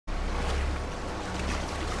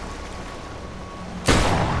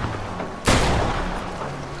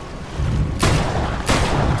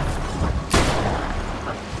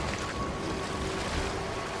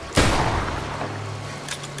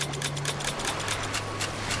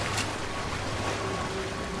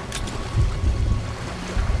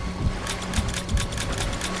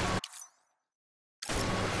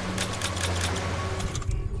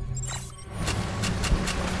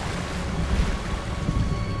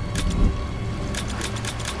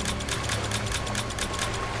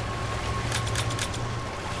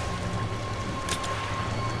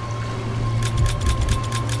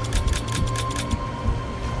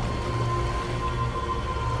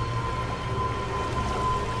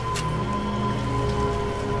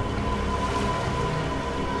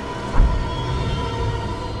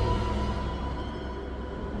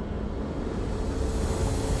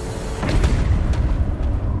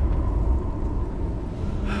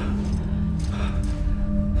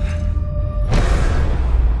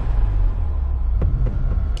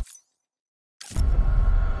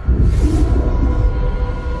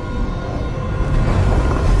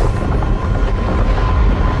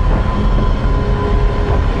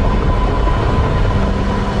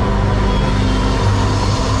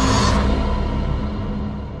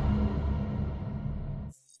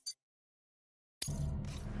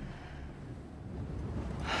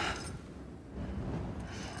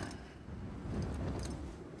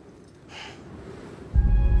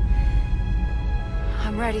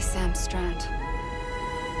ready, Sam Strand.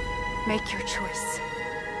 Make your choice.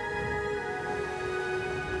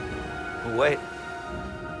 But wait.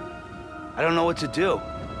 I don't know what to do.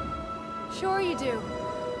 Sure you do.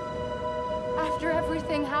 After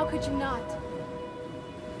everything, how could you not?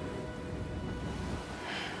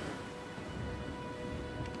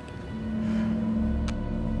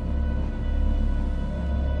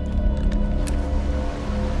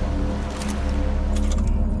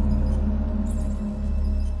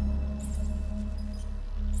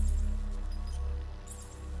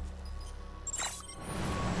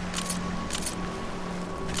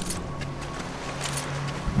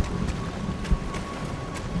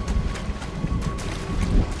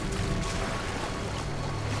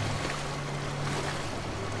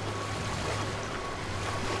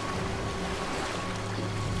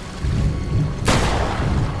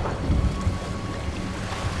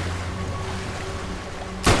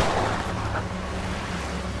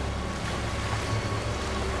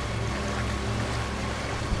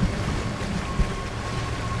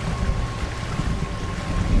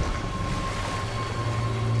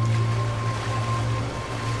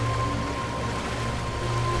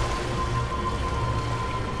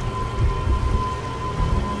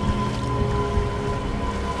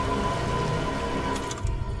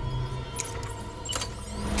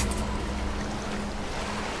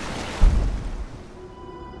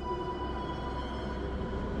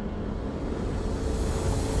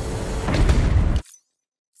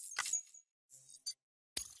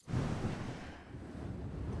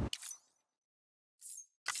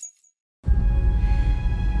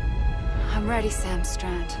 I'm ready, Sam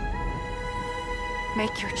Strand.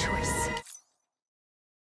 Make your choice.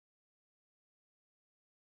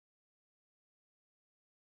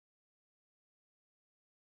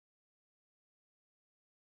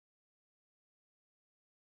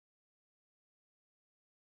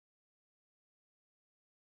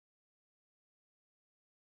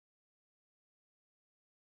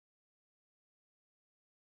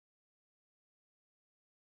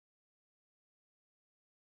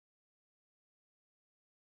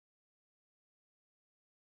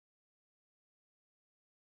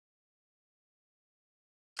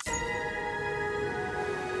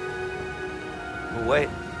 But wait.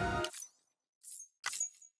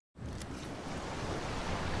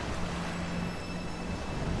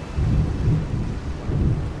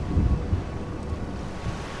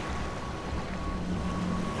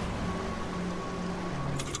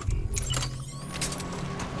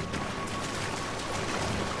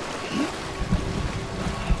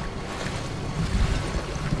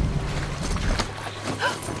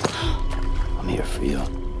 I'm here for you.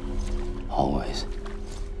 Always.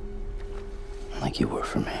 Like you were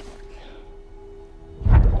for me.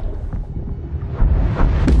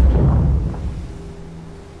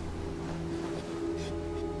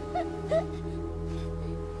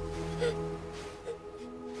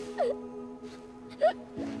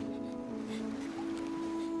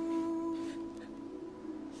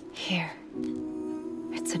 Here.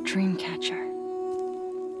 It's a dream catcher.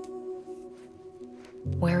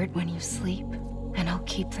 Wear it when you sleep, and I'll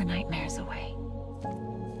keep the nightmares away.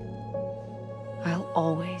 I'll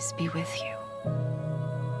always be with you.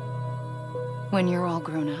 When you're all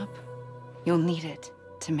grown up, you'll need it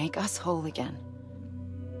to make us whole again.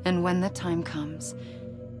 And when the time comes,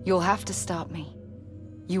 you'll have to stop me.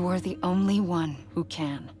 You are the only one who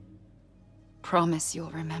can. Promise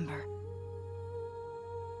you'll remember.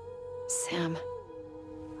 Sam,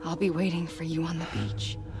 I'll be waiting for you on the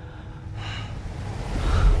beach.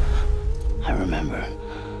 I remember.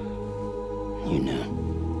 You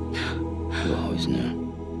knew. You always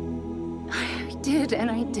knew. I did and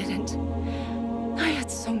I didn't. I had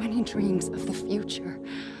so many dreams of the future.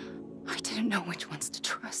 I didn't know which ones to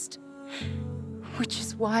trust. Which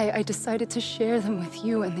is why I decided to share them with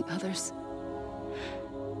you and the others.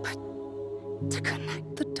 But to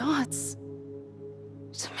connect the dots,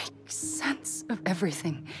 to make sense of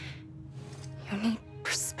everything, you need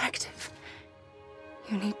perspective.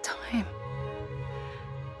 You need time.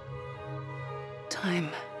 Time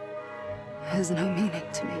has no meaning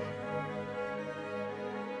to me.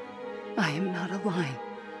 I am not a line.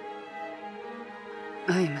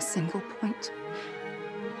 I am a single point.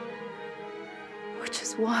 Which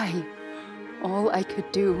is why all I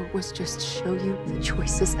could do was just show you the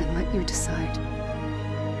choices and let you decide.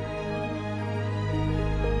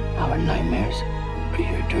 Our nightmares are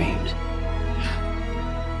your dreams.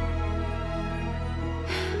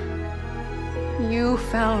 You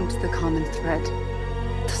found the common thread,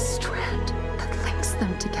 the strand that links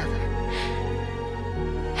them together.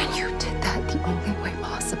 And you did that the only way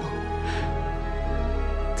possible.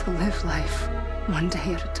 to live life one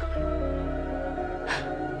day at a time.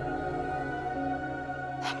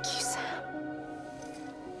 Thank you, Sam.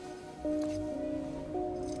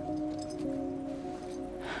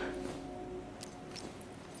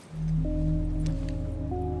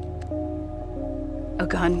 A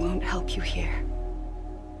gun won't help you here,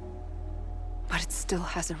 but it still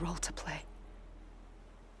has a role to play.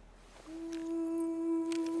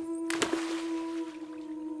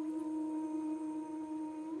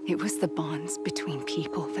 It was the bonds between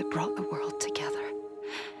people that brought the world together.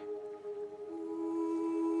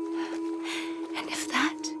 And if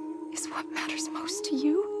that is what matters most to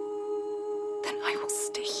you, then I will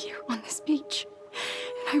stay here on this beach.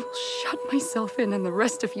 And I will shut myself in and the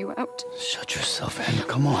rest of you out. Shut yourself in,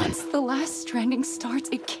 come on. Once the last stranding starts,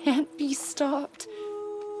 it can't be stopped.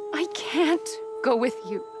 I can't go with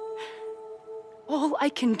you. All I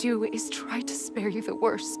can do is try to spare you the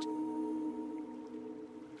worst.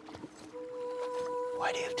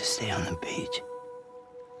 Why do you have to stay on the beach?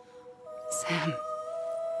 Sam,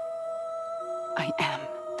 I am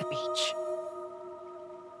the beach.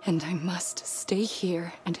 And I must stay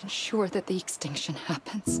here and ensure that the extinction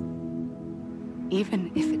happens.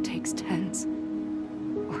 Even if it takes tens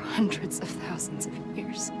or hundreds of thousands of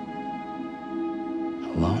years.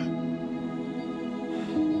 Alone?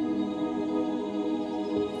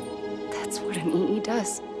 That's what an EE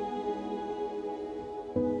does.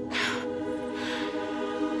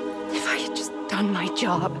 If I had just done my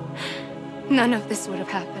job, none of this would have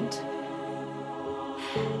happened.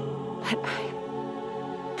 But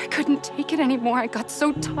I couldn't take it anymore. I got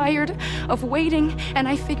so tired of waiting, and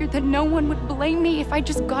I figured that no one would blame me if I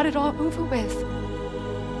just got it all over with.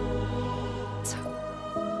 So,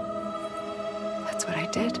 that's what I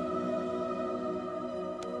did.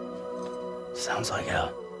 Sounds like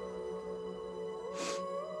hell.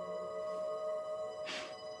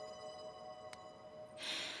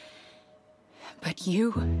 But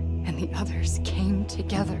you and the others came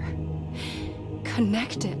together,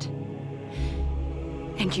 connected.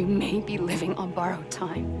 And you may be living on borrowed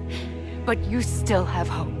time, but you still have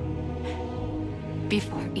hope.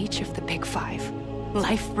 Before each of the Big Five,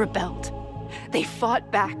 life rebelled. They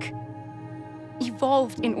fought back,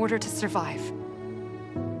 evolved in order to survive.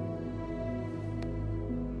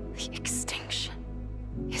 The extinction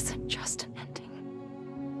isn't just an ending.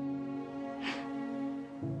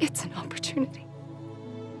 It's an opportunity.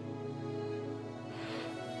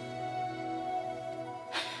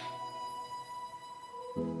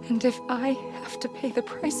 And if I have to pay the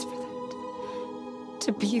price for that,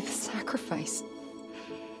 to be the sacrifice,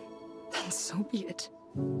 then so be it.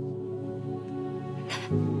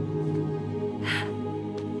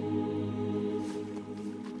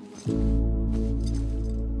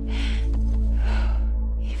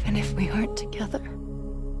 Even if we aren't together,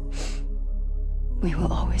 we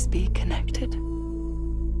will always be connected.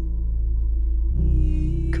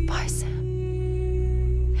 Goodbye, Sam.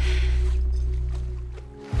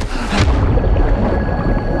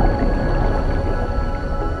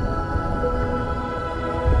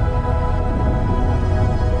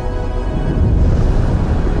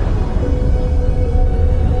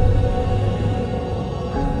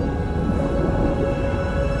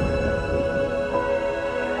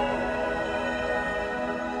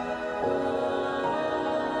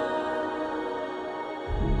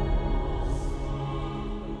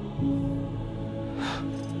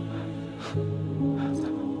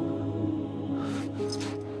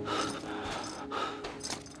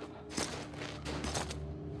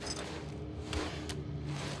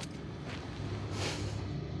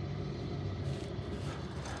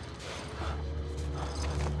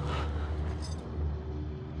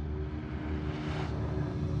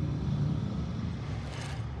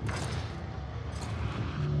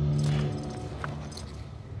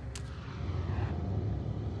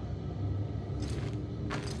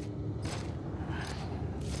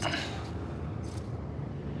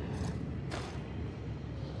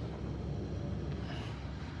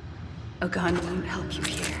 A gun won't help you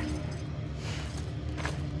here,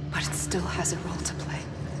 but it still has a role to play.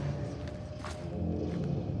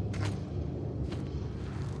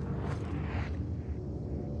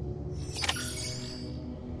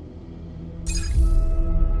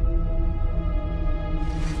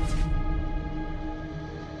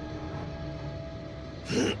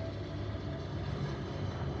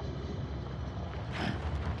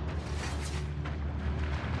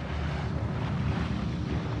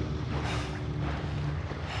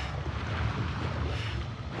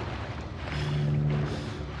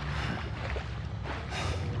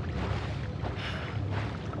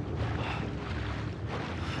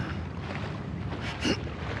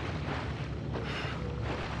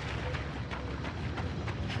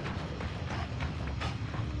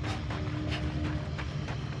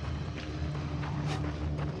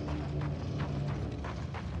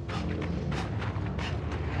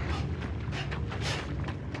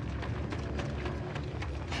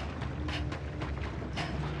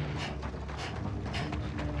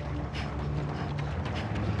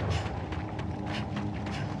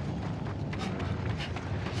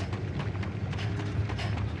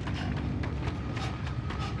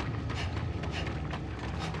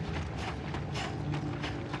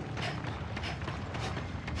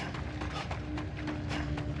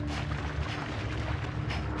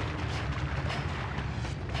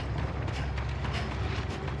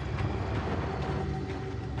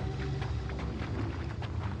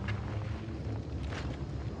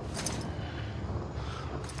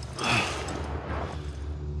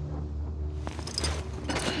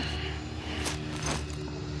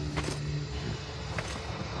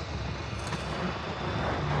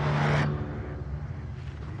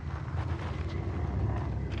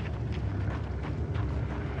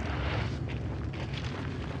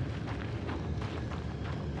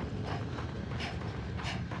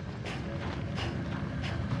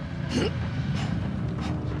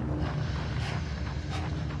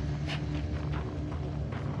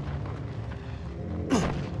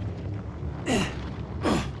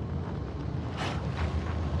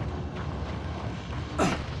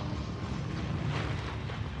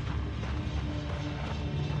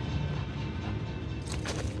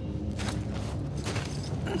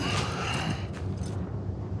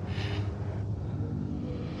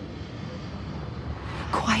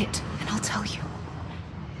 quiet, and I'll tell you.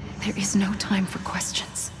 There is no time for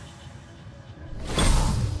questions.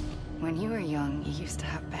 When you were young, you used to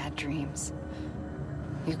have bad dreams.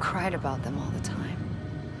 You cried about them all the time.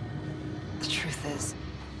 The truth is,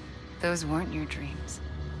 those weren't your dreams.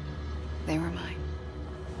 They were mine.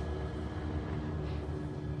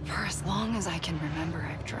 For as long as I can remember,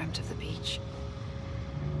 I've dreamt of the beach.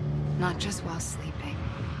 Not just while sleeping,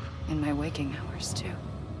 in my waking hours too.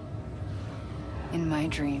 In my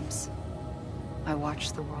dreams, I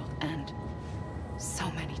watched the world end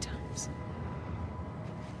so many times.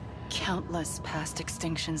 Countless past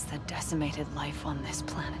extinctions that decimated life on this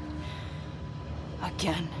planet.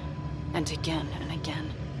 Again, and again, and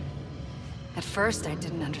again. At first, I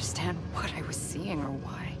didn't understand what I was seeing or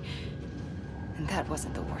why. And that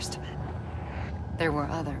wasn't the worst of it. There were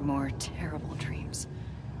other, more terrible dreams.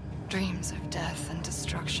 Dreams of death and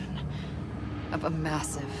destruction. Of a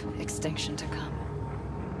massive extinction to come.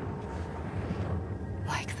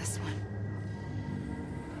 Like this one.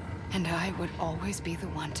 And I would always be the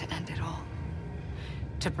one to end it all.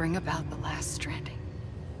 To bring about the last stranding.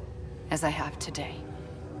 As I have today.